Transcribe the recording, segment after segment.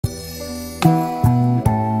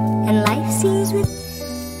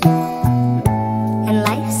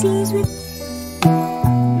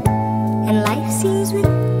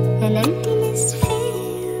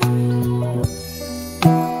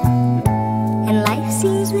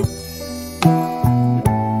sees with,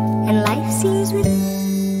 and life sees with,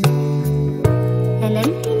 and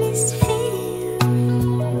emptiness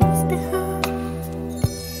fills the heart,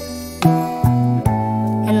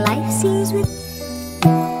 and life sees with,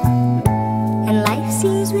 and life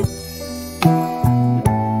sees with,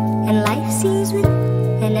 and life sees with,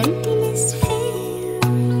 and emptiness fills,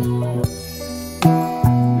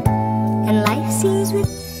 and life sees with,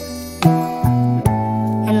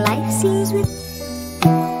 and life sees with,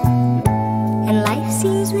 and life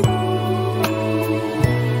sees with,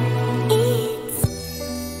 it's,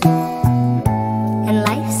 and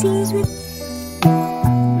life sees with,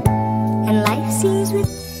 and life sees with,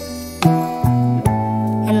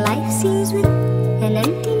 and life sees with, and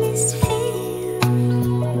emptiness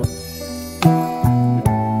fills,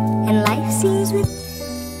 and life sees with,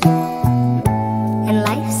 and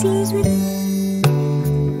life sees with,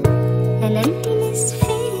 and emptiness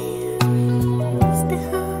fills the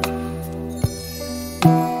heart,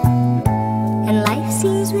 and life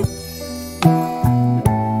sees with,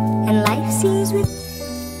 and life sees with,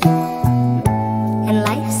 and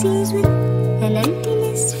life sees with, and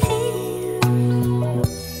emptiness fills,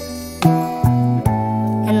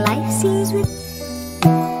 and life sees with,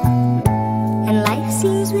 and life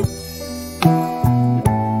sees with,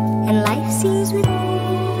 and life sees with,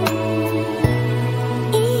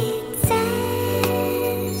 it's sad,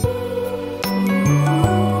 it's sad,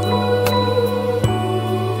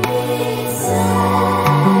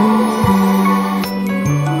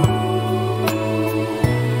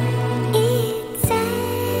 it's sad,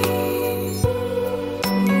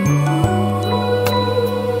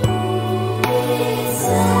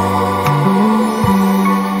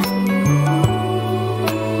 it's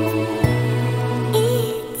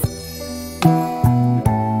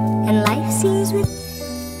and life sees with,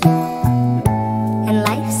 and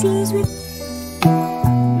life sees with,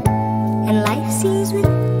 and life sees with,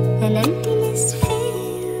 and emptiness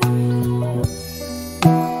fills,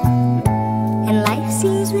 and life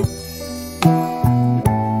sees with,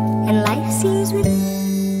 and life sees with,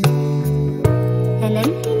 and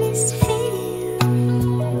emptiness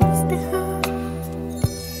fills the heart,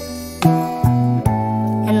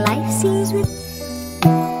 and life sees with,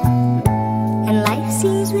 and life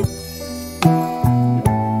sees with,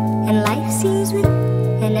 and life sees with,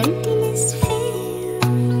 and emptiness fills,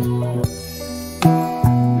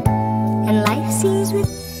 and life sees with,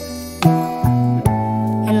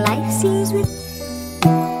 and life sees with,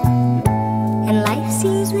 and life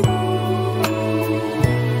sees with,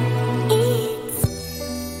 it's,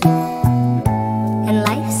 and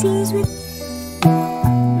life sees with,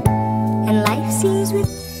 and life sees with,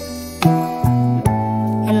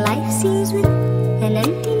 and life sees with, and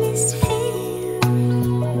emptiness fills,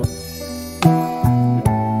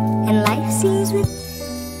 and life sees with,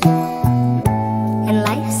 and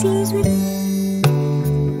life sees with,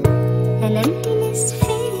 and emptiness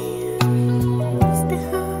fills the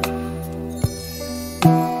heart,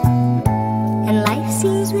 and life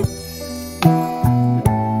sees with,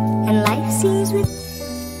 and life sees with,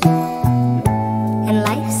 and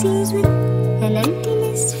life sees with, and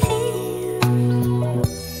emptiness fills,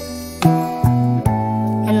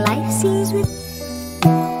 and life sees with,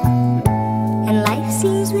 and life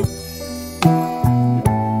sees with,